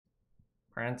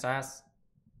Princess?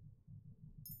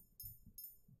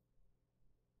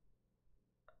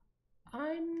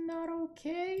 I'm not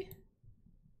okay.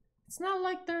 It's not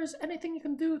like there's anything you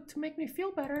can do to make me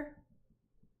feel better.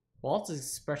 Waltz's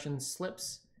expression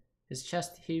slips. His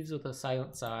chest heaves with a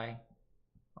silent sigh.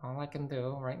 All I can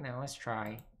do right now is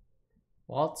try.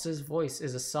 Waltz's voice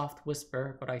is a soft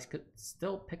whisper, but I could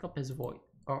still pick up his voice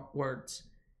or words.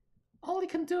 All he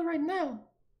can do right now?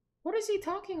 What is he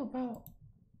talking about?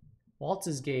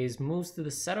 Waltz's gaze moves to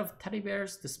the set of teddy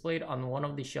bears displayed on one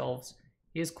of the shelves.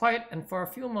 He is quiet and for a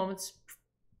few moments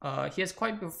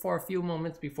for a few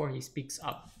moments before he speaks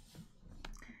up.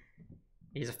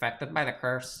 He's affected by the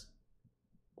curse.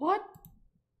 What?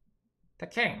 The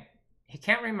king. He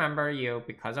can't remember you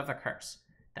because of the curse.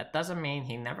 That doesn't mean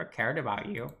he never cared about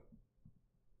you.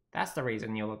 That's the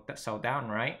reason you looked so down,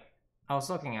 right? I was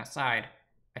looking outside.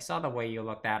 I saw the way you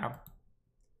looked at him.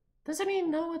 Doesn't he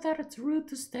know that it's rude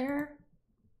to stare?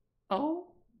 Oh?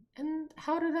 And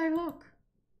how did I look?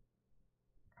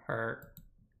 Hurt.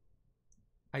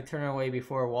 I turn away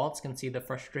before Waltz can see the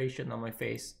frustration on my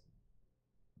face.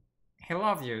 He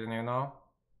loves you, you know?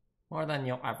 More than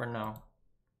you'll ever know.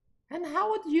 And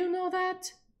how would you know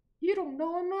that? You don't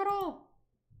know him at all.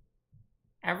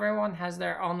 Everyone has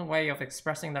their own way of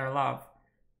expressing their love.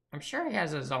 I'm sure he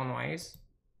has his own ways.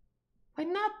 By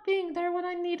not being there when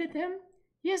I needed him,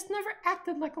 he has never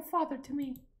acted like a father to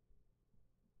me.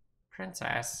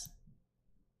 Princess.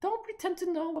 Don't pretend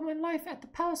to know what my life at the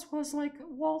palace was like,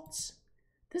 Waltz.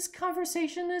 This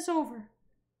conversation is over.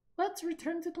 Let's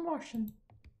return to the Martian.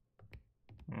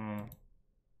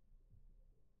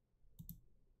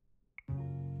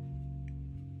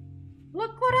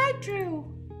 Look what I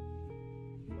drew!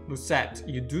 Lucette,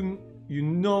 you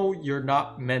know you're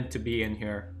not meant to be in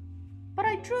here. But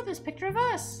I drew this picture of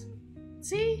us.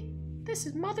 See? This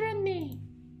is Mother and me.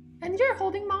 And you're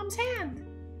holding Mom's hand.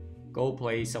 Go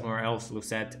play somewhere else,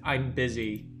 Lucette. I'm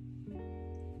busy.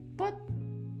 But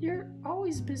you're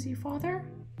always busy, Father.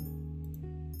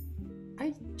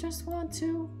 I just want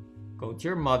to... Go to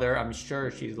your mother. I'm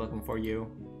sure she's looking for you.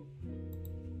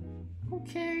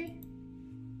 Okay.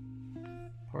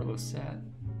 Poor Lucette.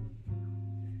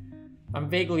 I'm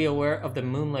vaguely aware of the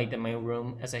moonlight in my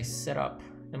room as I sit up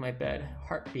in my bed,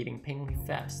 heart beating painfully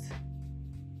fast.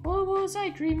 What was I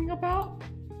dreaming about?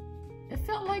 It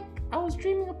felt like I was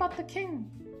dreaming about the king.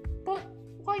 But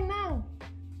why now?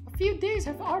 A few days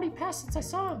have already passed since I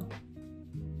saw him.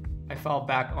 I fall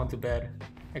back onto bed.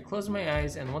 I close my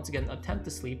eyes and once again attempt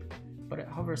to sleep, but it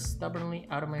hovers stubbornly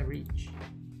out of my reach.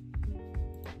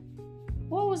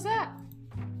 What was that?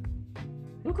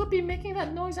 Who could be making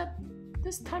that noise at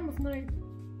this time of night?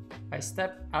 I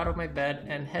step out of my bed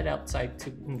and head outside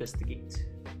to investigate.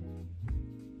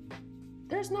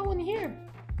 There's no one here.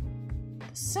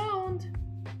 The sound,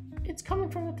 it's coming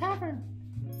from the tavern.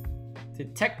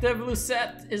 Detective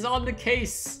Lucette is on the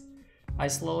case. I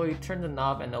slowly turn the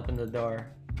knob and open the door.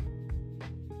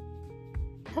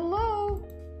 Hello?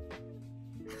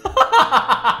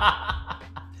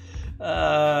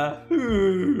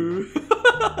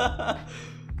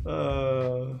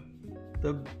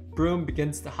 The broom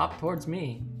begins to hop towards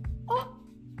me. Oh,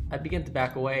 I begin to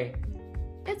back away.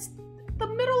 it's the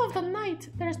middle of the night.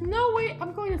 There's no way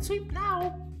I'm going to sweep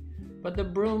now. But the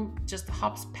broom just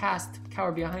hops past to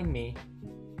cower behind me.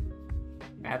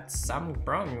 That's some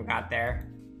broom you got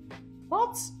there.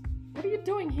 Waltz, what are you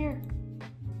doing here?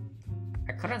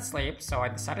 I couldn't sleep, so I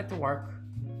decided to work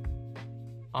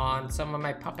on some of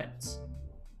my puppets.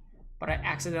 But I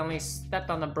accidentally stepped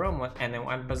on the broom and it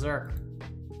went berserk.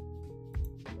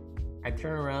 I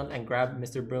turn around and grab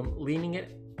Mr. Broom, leaning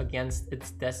it against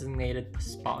its designated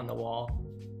spot on the wall.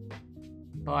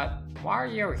 But why are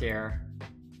you here?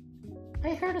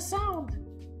 I heard a sound.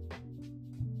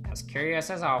 As curious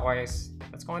as always.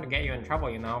 That's going to get you in trouble,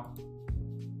 you know.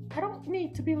 I don't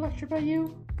need to be lectured by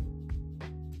you.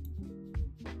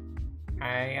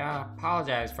 I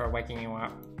apologize for waking you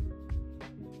up.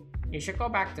 You should go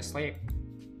back to sleep.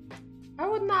 I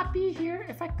would not be here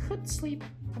if I could sleep.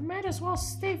 I might as well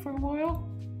stay for a while.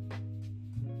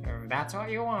 If that's what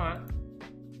you want.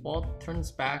 Walt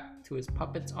turns back to his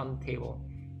puppets on the table.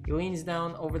 He leans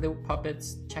down over the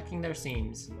puppets, checking their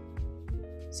seams.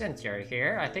 Since you're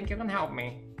here, I think you can help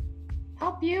me.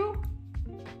 Help you?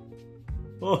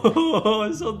 Oh,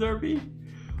 it's so derpy.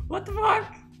 What the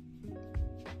fuck?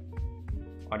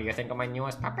 What do you think of my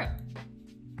newest puppet?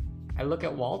 I look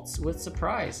at Waltz with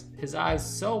surprise, his eyes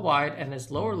so wide and his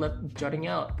lower lip jutting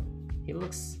out. He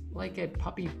looks like a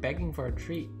puppy begging for a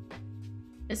treat.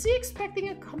 Is he expecting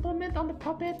a compliment on the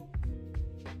puppet?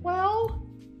 Well...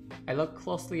 I look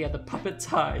closely at the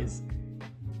puppet's eyes.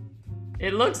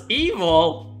 It looks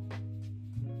evil!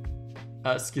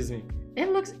 Excuse me.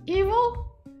 It looks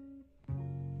evil?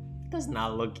 Does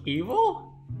not look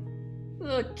evil.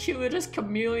 The cutest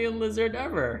chameleon lizard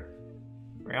ever.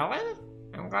 Really?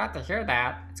 I'm glad to hear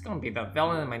that. It's gonna be the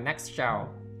villain in my next show.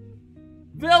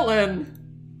 Villain!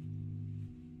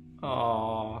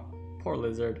 Aww, poor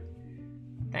lizard.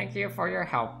 Thank you for your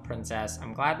help, Princess.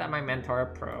 I'm glad that my mentor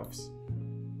approves.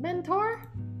 Mentor?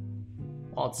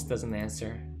 Waltz doesn't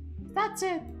answer. That's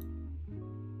it.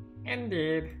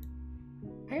 Indeed.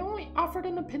 I only offered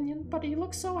an opinion, but he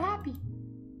looks so happy.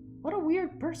 What a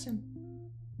weird person.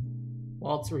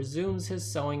 Waltz resumes his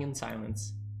sewing in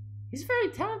silence. He's very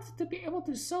talented to be able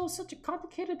to sew such a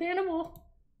complicated animal.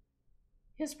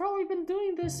 He has probably been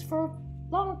doing this for a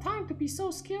long time to be so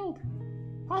skilled.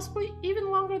 Possibly even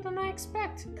longer than I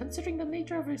expect, considering the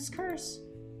nature of his curse.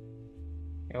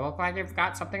 You look like you've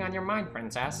got something on your mind,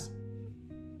 Princess.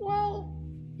 Well,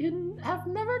 you have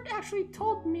never actually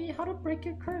told me how to break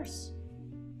your curse.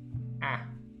 Ah,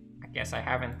 I guess I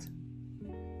haven't.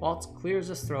 Waltz clears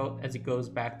his throat as he goes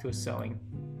back to his sewing.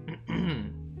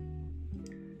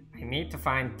 I need to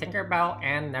find Tinkerbell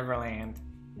and Neverland.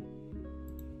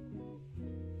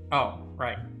 Oh,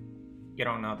 right. You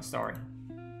don't know the story.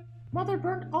 Mother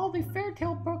burned all the fairy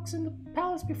tale books in the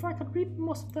palace before I could read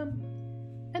most of them,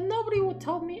 and nobody would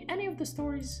tell me any of the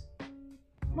stories.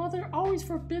 Mother always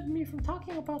forbid me from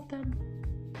talking about them.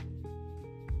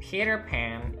 Peter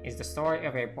Pan is the story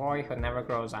of a boy who never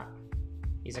grows up.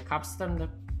 He's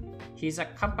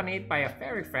accompanied by a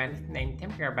fairy friend named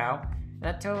Tinkerbell, and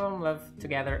the two of them live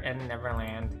together in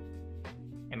Neverland.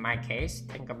 In my case,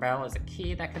 Tinkerbell is a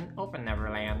key that can open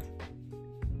Neverland.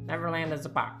 Neverland is a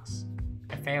box,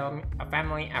 a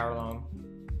family heirloom.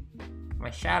 My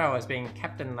shadow is being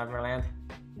kept in Neverland.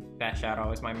 That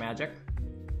shadow is my magic.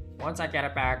 Once I get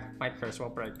it back, my curse will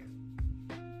break.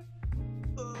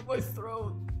 My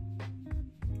throat.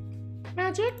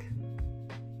 Magic?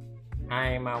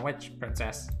 I'm a witch,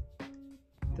 Princess.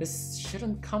 This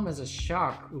shouldn't come as a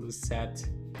shock, Lucette.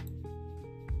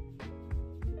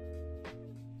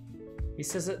 He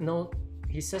says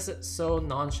it so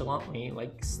nonchalantly,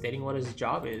 like stating what his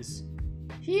job is.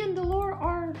 He and Delore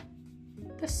are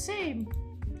the same.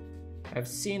 I've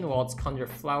seen Waltz conjure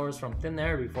flowers from thin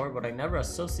air before, but I never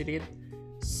associated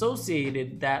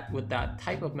that with that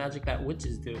type of magic that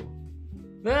witches do.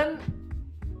 Then,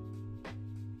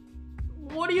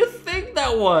 what do you think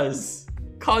that was?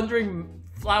 Conjuring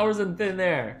flowers in thin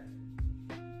air.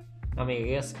 I mean, I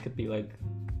guess it could be like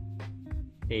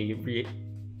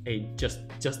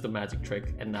just a magic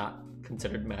trick and not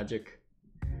considered magic.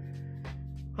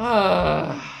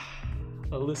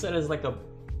 Lucette is like a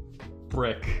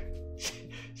brick.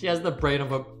 She has the brain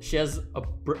of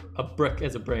a brick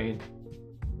as a brain,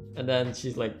 and then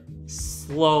she's like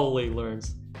slowly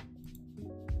learns.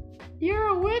 You're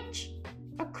a witch?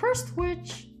 A cursed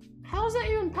witch? How is that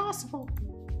even possible?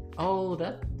 Oh,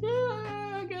 that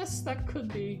I guess that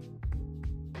could be.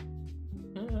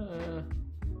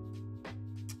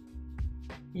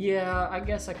 Yeah, I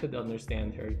guess I could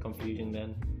understand her confusion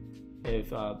then,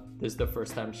 if this is the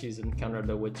first time she's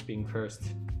encountered a witch being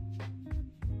cursed.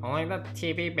 Only the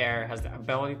TV bear has the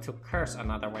ability to curse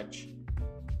another witch.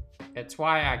 It's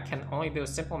why I can only do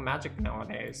simple magic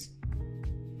nowadays.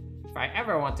 If I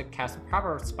ever want to cast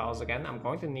proper spells again, I'm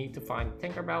going to need to find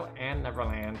Tinkerbell and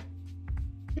Neverland.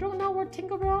 You don't know where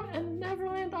Tinkerbell and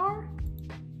Neverland are?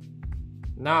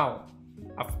 No,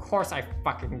 of course I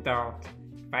fucking don't.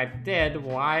 If I did,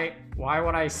 why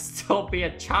would I still be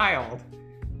a child?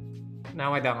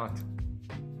 No, I don't.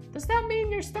 Does that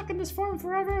mean you're stuck in this form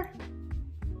forever?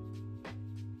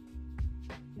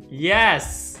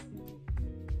 Yes!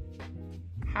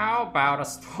 How about a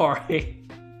story?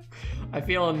 I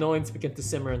feel annoyance begin to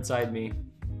simmer inside me.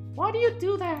 Why do you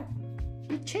do that?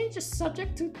 You change the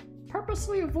subject to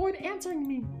purposely avoid answering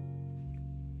me.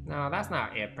 No, that's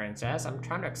not it, Princess. I'm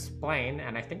trying to explain,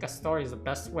 and I think a story is the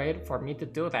best way for me to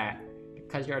do that,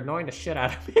 because you're annoying the shit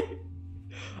out of me.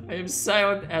 I am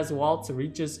silent as Waltz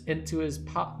reaches into his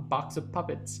box of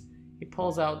puppets. He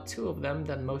pulls out two of them,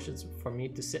 then motions for me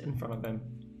to sit in front of him.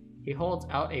 He holds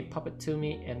out a puppet to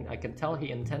me, and I can tell he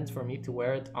intends for me to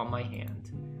wear it on my hand.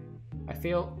 I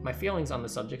feel my feelings on the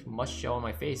subject must show on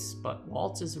my face, but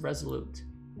Waltz is resolute.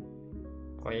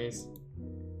 Please.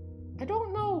 I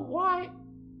don't know why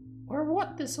or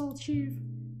what this will achieve,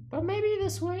 but maybe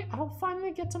this way I'll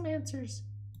finally get some answers.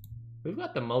 We've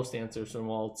got the most answers from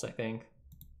Waltz, I think.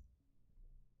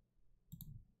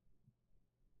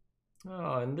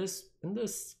 Oh, in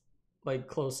this like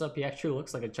close up, he actually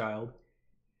looks like a child.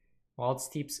 Waltz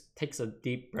takes a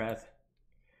deep breath.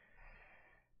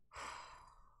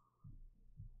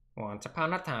 Once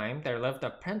upon a time, there lived a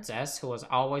princess who was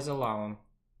always alone.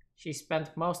 She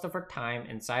spent most of her time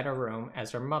inside her room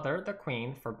as her mother, the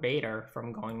queen, forbade her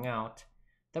from going out.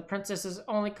 The princess's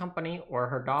only company were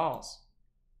her dolls.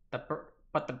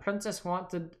 But the princess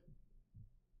wanted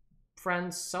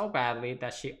friends so badly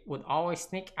that she would always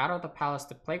sneak out of the palace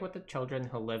to play with the children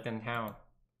who lived in town.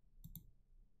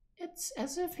 It's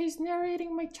as if he's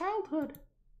narrating my childhood.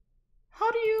 How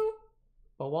do you...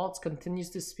 But Waltz continues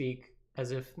to speak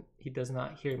as if he does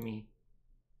not hear me.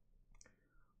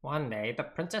 One day, the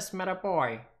princess met a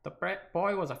boy. The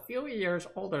boy was a few years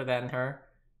older than her,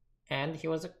 and he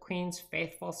was a queen's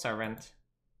faithful servant.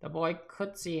 The boy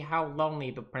could see how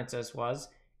lonely the princess was,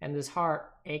 and his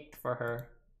heart ached for her.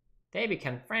 They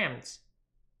became friends.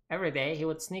 Every day, he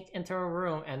would sneak into her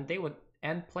room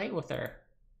and play with her.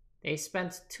 They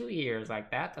spent 2 years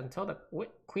like that until the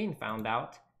queen found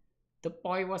out. The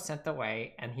boy was sent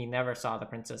away, and he never saw the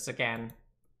princess again.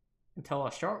 Until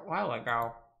a short while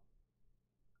ago.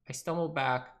 I stumble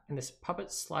back, and this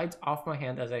puppet slides off my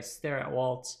hand as I stare at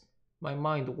Waltz, my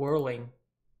mind whirling.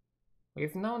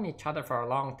 We've known each other for a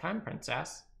long time,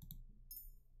 princess.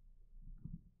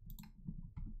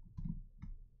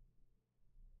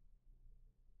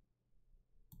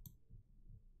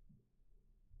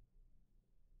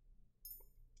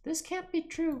 This can't be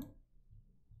true.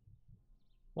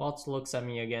 Waltz looks at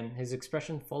me again, his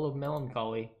expression full of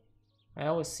melancholy. I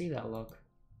always see that look.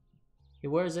 He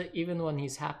wears it even when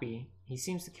he's happy. He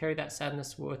seems to carry that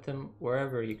sadness with him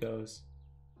wherever he goes.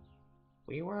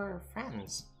 We were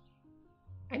friends.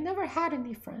 I never had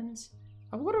any friends.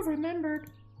 I would have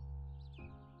remembered.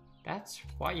 That's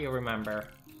what you remember.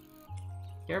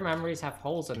 Your memories have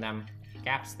holes in them,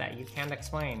 gaps that you can't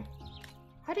explain.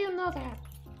 How do you know that?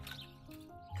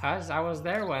 'Cause I was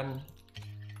there when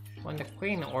the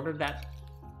queen ordered that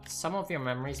some of your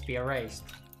memories be erased.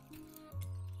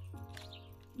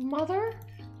 Mother?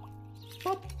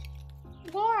 But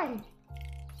why?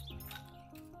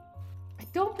 I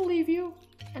don't believe you,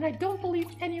 and I don't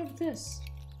believe any of this.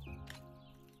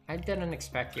 I didn't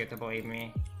expect you to believe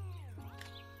me.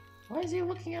 Why is he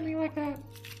looking at me like that?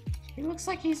 He looks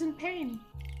like he's in pain.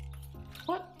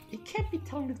 But he can't be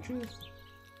telling the truth.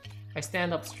 I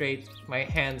stand up straight, my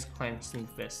hands clenched in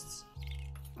fists.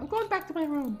 I'm going back to my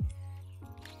room.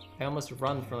 I almost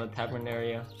run from the tavern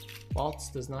area. Waltz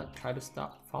does not try to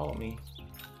follow me.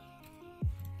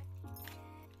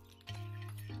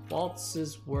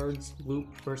 Waltz's words loop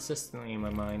persistently in my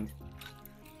mind.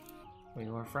 We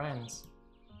were friends.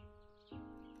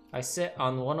 I sit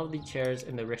on one of the chairs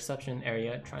in the reception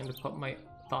area, trying to put my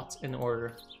thoughts in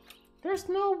order. There's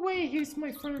no way he's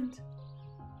my friend.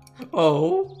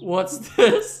 Oh, what's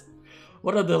this?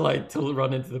 What a delight to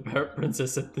run into the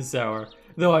princess at this hour.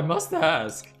 Though I must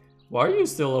ask, why are you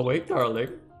still awake,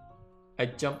 darling? I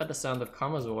jump at the sound of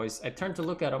Karma's voice. I turn to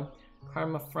look at him.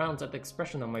 Karma frowns at the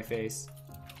expression on my face.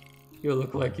 You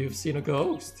look like you've seen a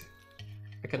ghost.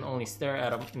 I can only stare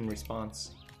at him in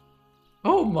response.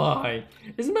 Oh my!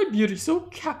 Isn't my beauty so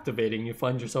captivating you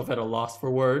find yourself at a loss for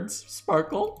words,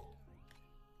 Sparkle?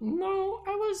 No,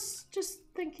 I was just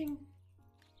thinking.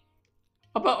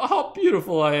 About how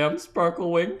beautiful I am,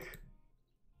 Sparkle Wink.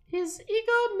 His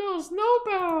ego knows no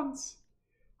bounds.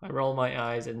 I roll my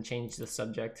eyes and change the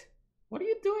subject. What are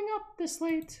you doing up this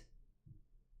late?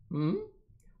 A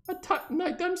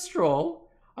nighttime stroll?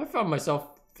 I found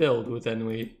myself filled with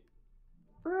ennui.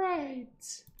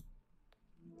 Right.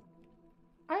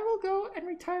 I will go and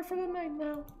retire for the night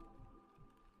now.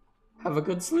 Have a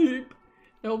good sleep.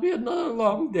 There'll be another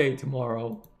long day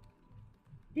tomorrow.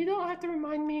 You don't have to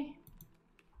remind me.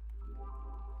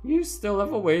 You still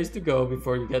have a ways to go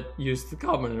before you get used to the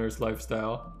commoner's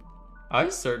lifestyle. I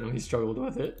certainly struggled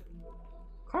with it.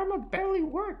 Karma barely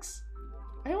works.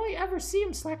 I only ever see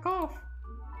him slack off.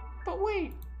 But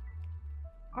wait,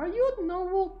 are you a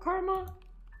noble, Karma?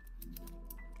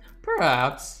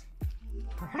 Perhaps.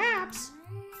 Perhaps?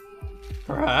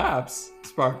 Perhaps,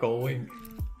 Sparkle Wink.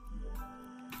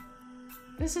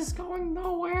 This is going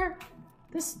nowhere.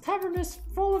 This tavern is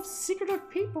full of secretive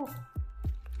people.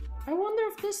 I wonder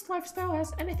if this lifestyle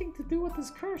has anything to do with this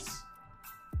curse.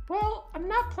 Well, I'm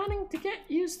not planning to get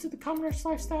used to the commoner's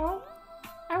lifestyle.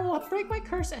 I will break my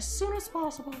curse as soon as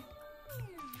possible.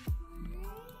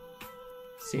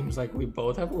 Seems like we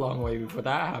both have a long way before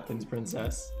that happens,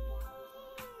 princess.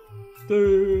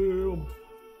 Damn.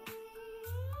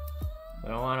 I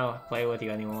don't want to play with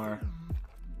you anymore.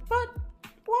 But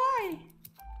why?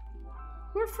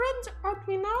 We're friends, aren't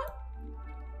we not?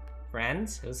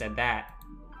 Friends? Who said that?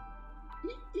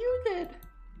 You did.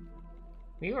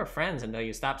 We were friends until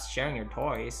you stopped sharing your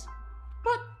toys.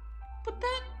 But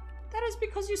that is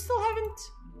because you still haven't...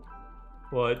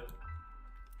 What?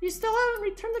 You still haven't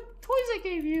returned the toys I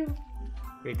gave you.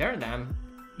 Return them?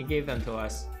 You gave them to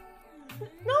us.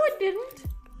 No, I didn't.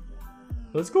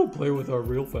 Let's go play with our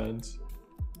real friends.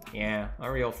 Yeah,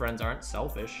 our real friends aren't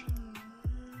selfish.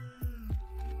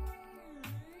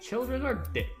 Children are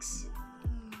dicks.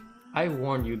 I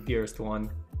warned you, dearest one.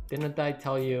 Didn't I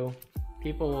tell you?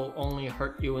 People will only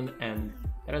hurt you in the end.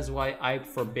 That is why I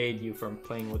forbade you from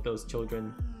playing with those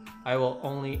children. I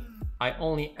only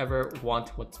ever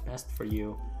want what's best for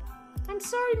you. I'm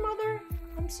sorry, Mother.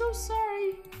 I'm so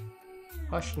sorry.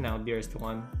 Hush now, dearest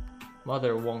one.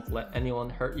 Mother won't let anyone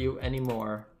hurt you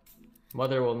anymore.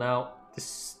 Mother will now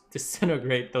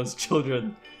disintegrate those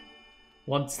children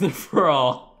once and for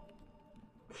all.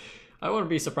 I wouldn't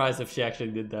be surprised if she actually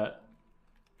did that.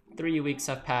 3 weeks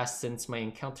have passed since my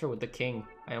encounter with the king.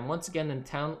 I am once again in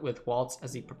town with Waltz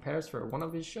as he prepares for one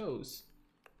of his shows.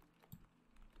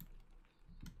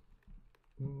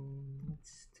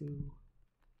 Let's do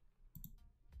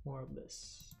more of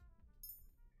this.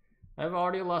 I've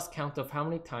already lost count of how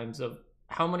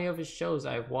many of his shows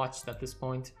I have watched at this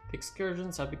point. The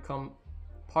excursions have become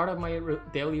part of my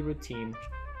daily routine.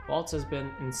 Waltz has been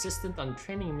insistent on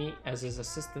training me as his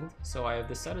assistant, so I have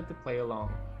decided to play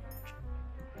along.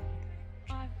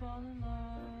 I fall in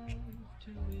love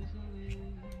too easily.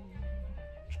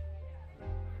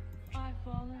 I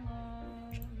fall in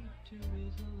love too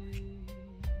easily.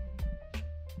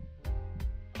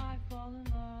 I fall in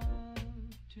love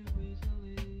too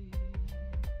easily.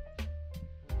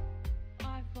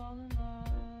 I fall in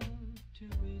love too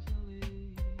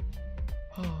easily.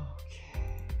 Okay.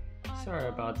 Sorry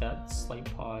about that slight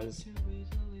pause.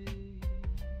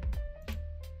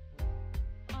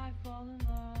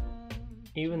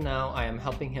 Even now, I am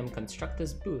helping him construct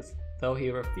his booth, though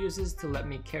he refuses to let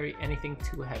me carry anything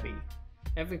too heavy.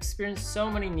 I've experienced so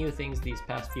many new things these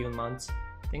past few months,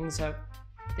 things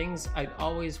I'd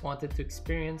always wanted to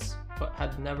experience, but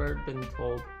had never been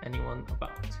told anyone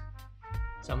about.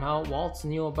 Somehow, Waltz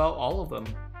knew about all of them.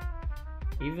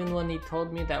 Even when he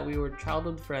told me that we were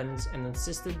childhood friends and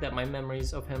insisted that my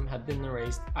memories of him had been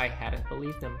erased, I hadn't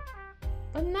believed him.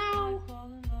 But now,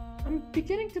 I'm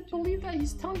beginning to believe that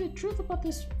he's telling the truth about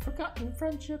this forgotten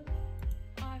friendship.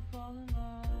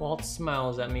 Waltz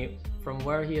smiles at me from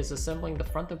where he is assembling the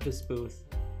front of his booth.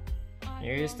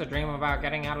 You used to dream about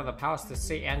getting out of the palace to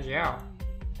see NGO,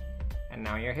 and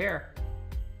now you're here.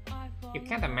 You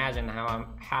can't imagine how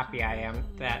happy I am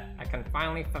that I can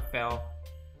finally fulfill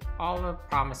all the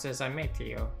promises I made to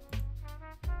you.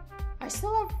 I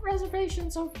still have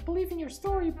reservations of believing your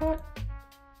story, but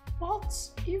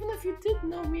Waltz, even if you did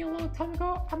know me a long time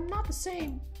ago, I'm not the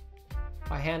same.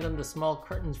 I hand him the small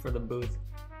curtains for the booth,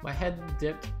 my head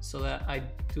dipped so that I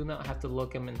do not have to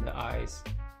look him in the eyes.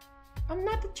 I'm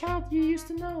not the child you used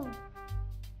to know.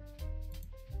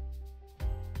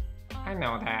 I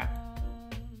know that.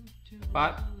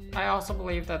 But I also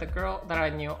believe that the girl that I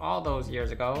knew all those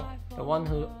years ago, the one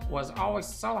who was always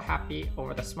so happy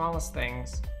over the smallest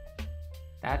things,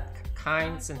 that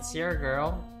kind, sincere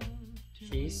girl,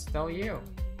 she's still you.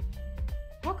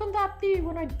 How can that be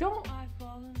when I don't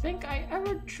think I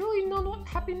ever truly know what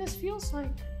happiness feels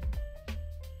like?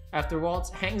 After Waltz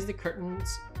hangs the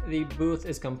curtains, the booth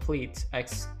is complete. I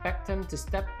expect him to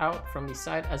step out from the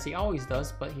side as he always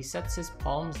does, but he sets his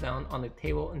palms down on the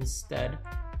table instead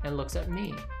and looks at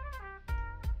me.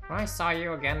 When I saw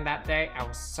you again that day, I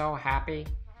was so happy.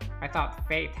 I thought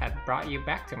fate had brought you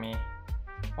back to me.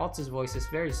 Waltz's voice is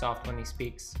very soft when he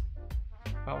speaks.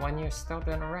 But when you still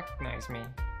didn't recognize me.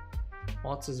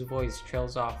 Waltz's voice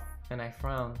trails off, and I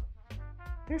frown.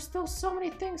 There's still so many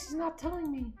things he's not telling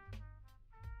me.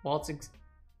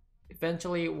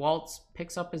 Eventually, Waltz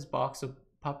picks up his box of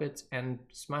puppets and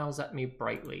smiles at me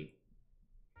brightly.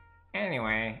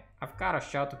 Anyway, I've got a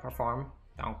show to perform.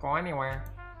 Don't go anywhere.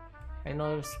 I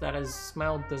notice that his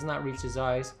smile does not reach his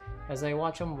eyes as I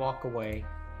watch him walk away.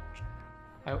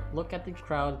 I look at the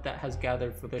crowd that has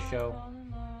gathered for the show.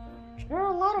 There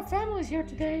are a lot of families here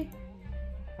today.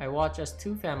 I watch as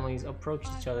two families approach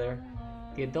each other.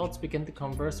 The adults begin to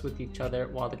converse with each other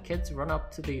while the kids run up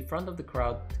to the front of the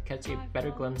crowd to catch a better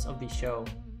glimpse of the show.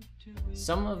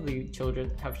 Some of the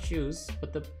children have shoes,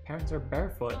 but the parents are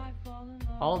barefoot.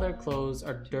 All their clothes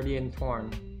are dirty and torn.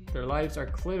 Their lives are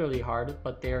clearly hard,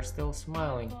 but they are still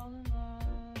smiling.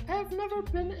 I have never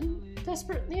been in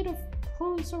desperate need of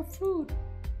clothes or food.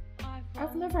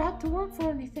 I've never had to work for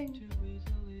anything.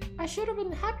 I should have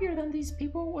been happier than these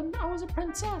people when I was a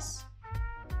princess.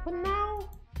 But now,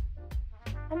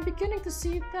 I'm beginning to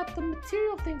see that the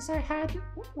material things I had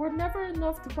were never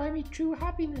enough to buy me true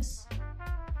happiness.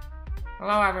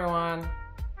 Hello everyone.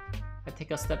 I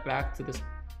take a step back to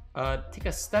take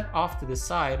a step off to the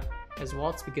side as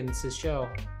Waltz begins his show.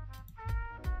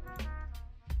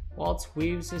 Waltz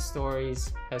weaves his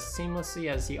stories as seamlessly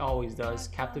as he always does,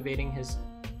 captivating his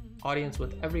audience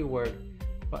with every word,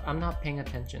 but I'm not paying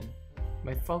attention.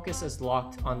 My focus is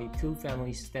locked on the two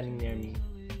families standing near me.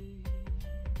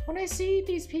 When I see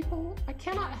these people, I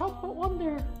cannot help but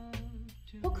wonder,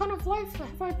 what kind of life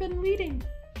have I been leading?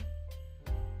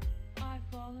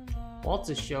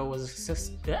 Waltz's show was a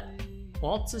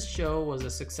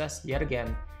success yet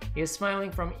again. He is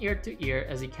smiling from ear to ear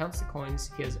as he counts the coins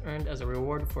he has earned as a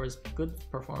reward for his good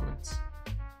performance.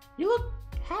 You look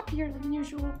happier than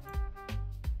usual.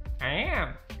 I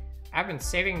am. I've been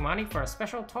saving money for a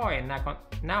special toy and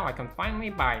now I can finally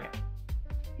buy it.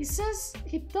 He says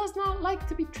he does not like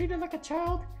to be treated like a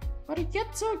child, but he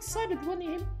gets so excited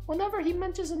whenever he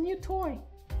mentions a new toy.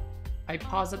 I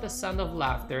pause at the sound of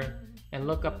laughter and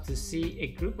look up to see a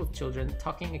group of children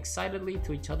talking excitedly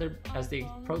to each other as they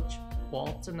approach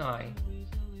Waltz and I.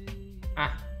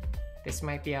 Ah, this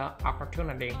might be an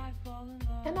opportunity.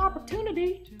 An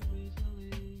opportunity?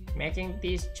 Making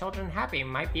these children happy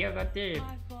might be a good deed.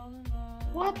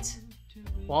 What?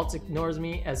 Waltz ignores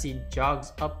me as he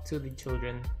jogs up to the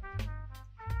children.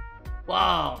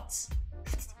 Waltz!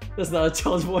 That's not a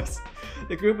child's voice.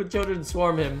 The group of children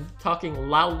swarm him, talking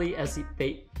loudly as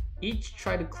they each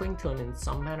try to cling to him in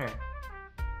some manner.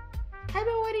 I've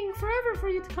been waiting forever for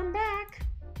you to come back.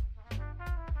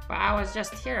 But I was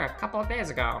just here a couple of days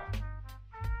ago.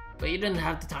 But you didn't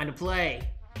have the time to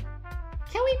play.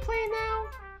 Can we play now?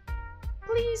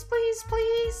 Please, please,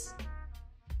 please.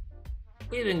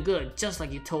 We've been good, just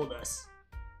like you told us.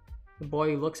 The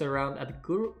boy looks around at the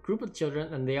group of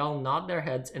children and they all nod their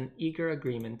heads in eager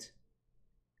agreement.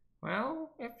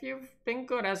 Well, if you've been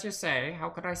good as you say, how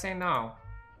could I say no?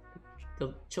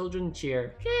 The children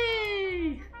cheer.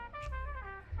 Yay!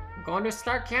 I'm going to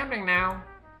start counting now.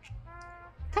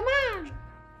 Come on!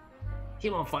 He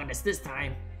won't find us this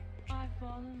time.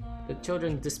 The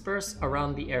children disperse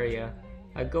around the area.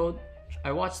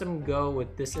 I watch them go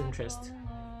with disinterest.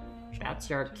 That's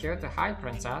your cue to hide,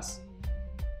 princess.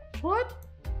 What?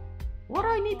 What do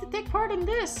I need to take part in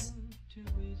this?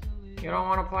 You don't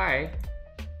want to play?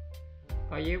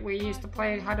 But we used to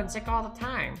play hide and seek all the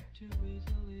time.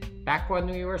 Back when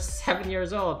we were 7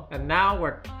 years old, and now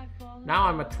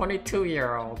I'm a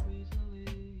 22-year-old.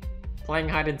 Playing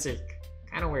hide and seek.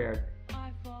 Kinda weird.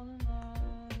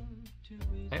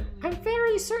 I'm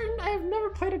very certain I have never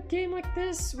played a game like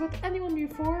this with anyone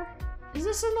before. Is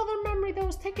this another memory that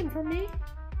was taken from me?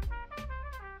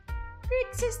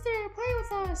 Big sister, play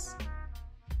with us!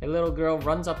 A little girl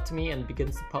runs up to me and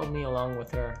begins to pull me along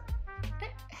with her.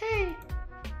 Hey!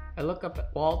 I look up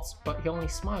at Waltz, but he only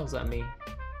smiles at me.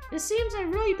 It seems I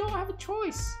really don't have a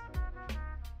choice.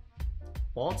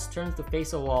 Waltz turns to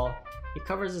face a wall. He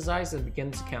covers his eyes and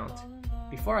begins to count.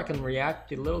 Before I can react,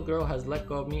 the little girl has let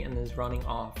go of me and is running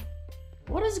off.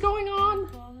 What is going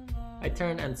on? I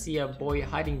turn and see a boy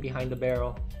hiding behind the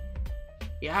barrel.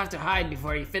 You have to hide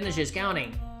before he finishes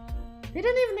counting. They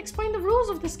didn't even explain the rules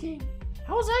of this game.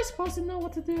 How was I supposed to know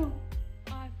what to do?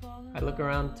 I look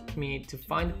around me to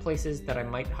find places that I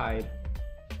might hide.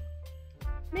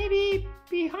 Maybe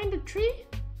behind the tree?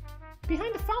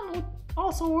 Behind the fountain would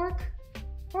also work.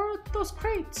 Or those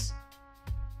crates.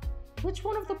 Which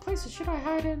one of the places should I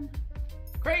hide in?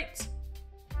 Crates!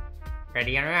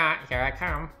 Ready or not, here I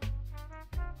come.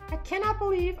 I cannot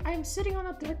believe I am sitting on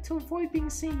the dirt to avoid being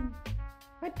seen.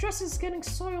 My dress is getting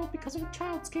soiled because of a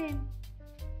child's game.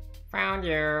 Found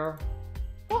you.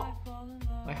 Oh.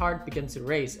 My heart begins to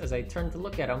race as I turn to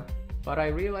look at him, but I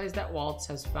realize that Waltz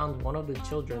has found one of the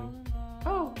children.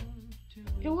 Oh,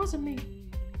 it wasn't me.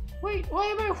 Wait, why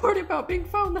am I worried about being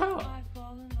found out?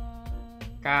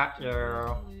 Got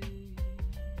you.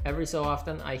 Every so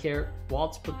often I hear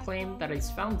Waltz proclaim that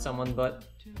he's found someone, but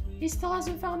he still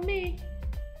hasn't found me.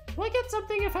 Do I get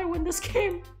something if I win this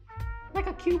game? Like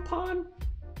a coupon?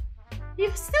 You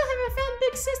still haven't found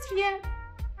Big Sister yet.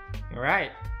 You're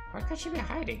right. Where could she be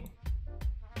hiding?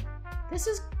 This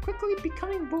is quickly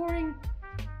becoming boring.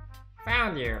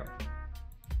 Found you.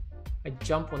 I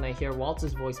jump when I hear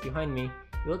Waltz's voice behind me.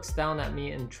 He looks down at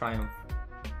me in triumph.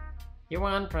 You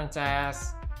won,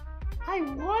 princess. I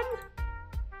won?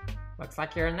 Looks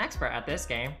like you're an expert at this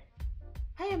game.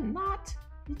 I am not.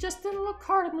 You just didn't look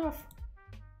hard enough.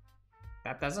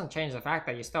 That doesn't change the fact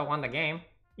that you still won the game.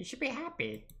 You should be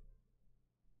happy.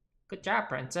 Good job,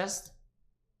 princess.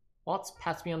 Waltz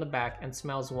pats me on the back and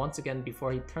smiles once again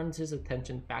before he turns his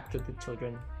attention back to the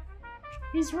children.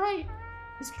 He's right.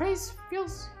 His praise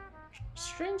feels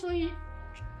strangely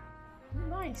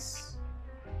nice.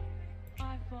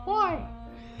 Why?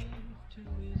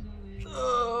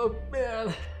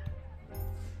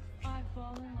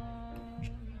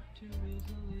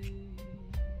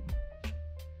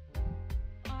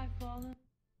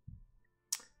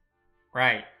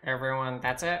 Right, everyone,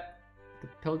 that's it?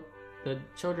 The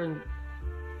children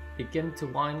begin to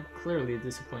whine, clearly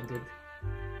disappointed.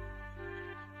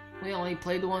 We only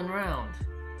played one round.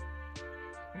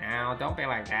 Now, don't be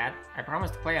like that. I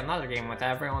promise to play another game with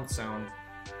everyone soon.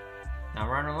 Now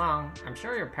run along. I'm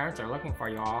sure your parents are looking for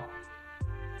you all.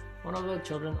 One of the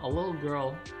children, a little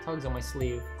girl, tugs on my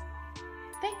sleeve.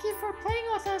 Thank you for playing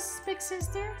with us, big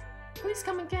sister. Please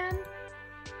come again.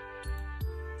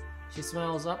 She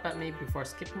smiles up at me before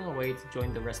skipping away to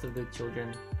join the rest of the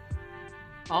children.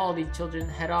 All the children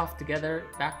head off together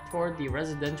back toward the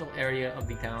residential area of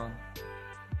the town.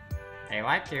 They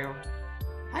like you.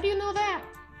 How do you know that?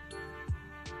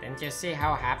 Didn't you see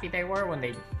how happy they were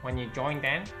when you joined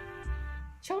in?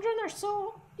 Children are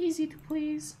so easy to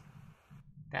please.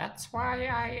 That's why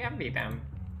I envy them.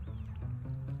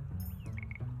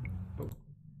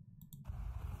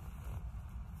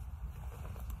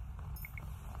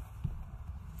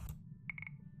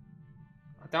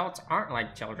 Adults aren't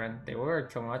like children. They worry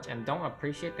too much and don't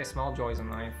appreciate the small joys in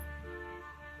life.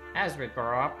 As we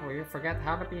grow up, we forget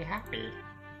how to be happy.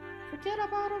 Forget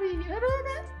how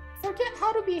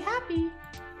to be happy?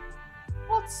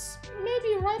 Waltz may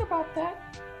be right about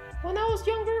that. When I was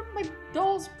younger, my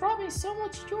dolls brought me so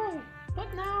much joy.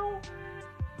 But now...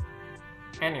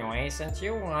 Anyway, since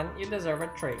you won, you deserve a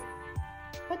treat.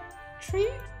 A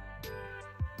treat?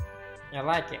 You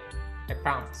like it. I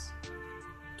promise.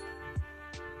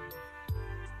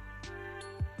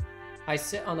 I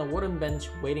sit on a wooden bench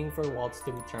waiting for Waltz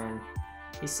to return.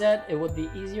 He said it would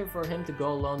be easier for him to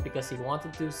go alone because he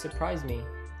wanted to surprise me.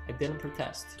 I didn't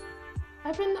protest.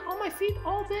 I've been on my feet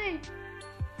all day.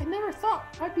 I never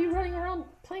thought I'd be running around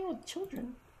playing with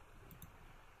children.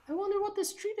 I wonder what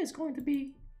this treat is going to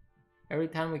be. Every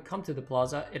time we come to the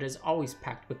plaza, it is always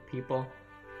packed with people.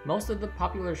 Most of the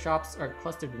popular shops are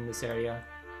clustered in this area.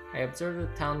 I observe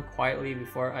the town quietly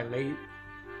before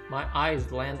my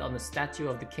eyes land on the statue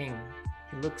of the king.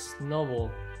 He looks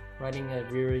noble, riding a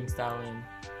rearing stallion.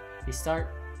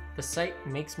 The sight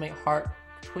makes my heart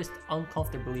twist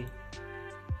uncomfortably.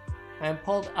 I am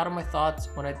pulled out of my thoughts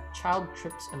when a child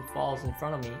trips and falls in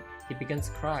front of me. He begins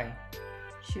to cry.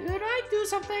 Should I do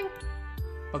something?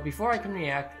 But before I can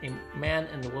react, a man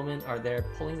and a woman are there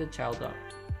pulling the child up.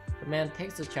 The man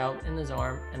takes the child in his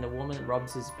arm and the woman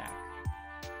rubs his back.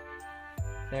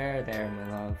 There,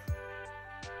 my love.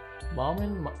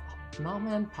 Mom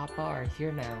and Papa are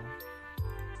here now.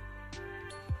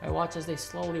 I watch as they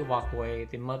slowly walk away,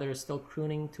 the mother still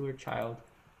crooning to her child.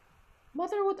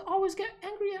 Mother would always get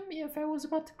angry at me if I was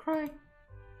about to cry.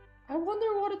 I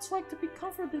wonder what it's like to be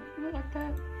comforted like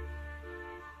that.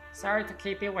 Sorry to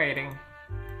keep you waiting.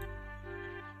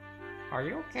 Are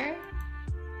you okay?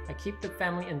 I keep the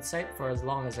family in sight for as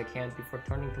long as I can before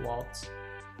turning to Waltz.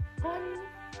 I'm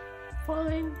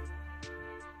fine.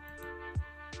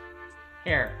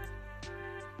 Here.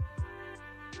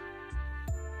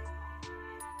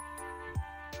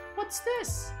 What's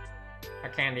this? A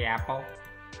candy apple.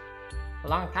 A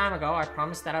long time ago, I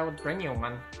promised that I would bring you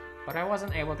one, but I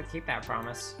wasn't able to keep that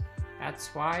promise. That's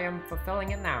why I'm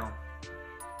fulfilling it now.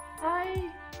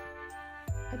 I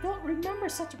don't remember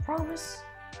such a promise.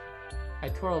 I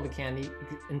twirl the candy,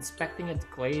 inspecting its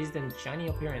glazed and shiny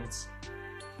appearance.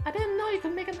 I didn't know you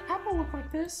could make an apple look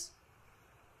like this.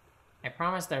 I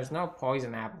promise there's no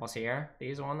poison apples here.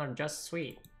 These ones are just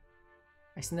sweet.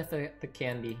 I sniff the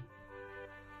candy.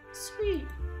 Sweet.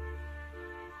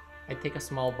 I take a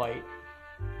small bite.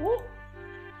 Oh.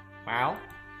 Wow.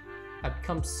 I've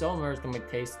become so immersed in my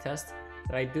taste test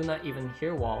that I do not even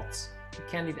hear Waltz. The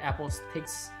candied apples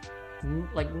tastes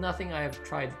like nothing I have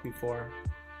tried before.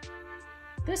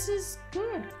 This is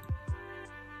good.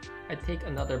 I take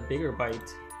another bigger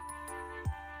bite.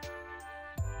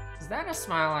 Is that a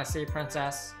smile I see,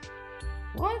 Princess?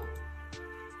 What?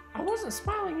 I wasn't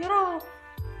smiling at all.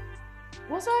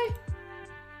 Was I?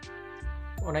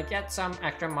 When I get some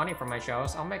extra money from my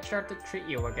shows, I'll make sure to treat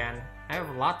you again. I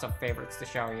have lots of favorites to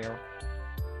show you.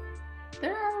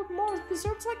 There are more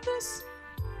desserts like this?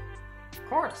 Of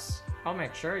course. I'll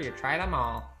make sure you try them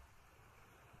all.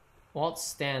 Waltz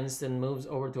stands, then moves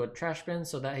over to a trash bin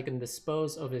so that he can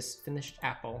dispose of his finished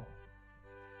apple.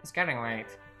 It's getting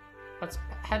late. Let's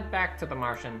head back to the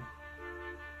Martian.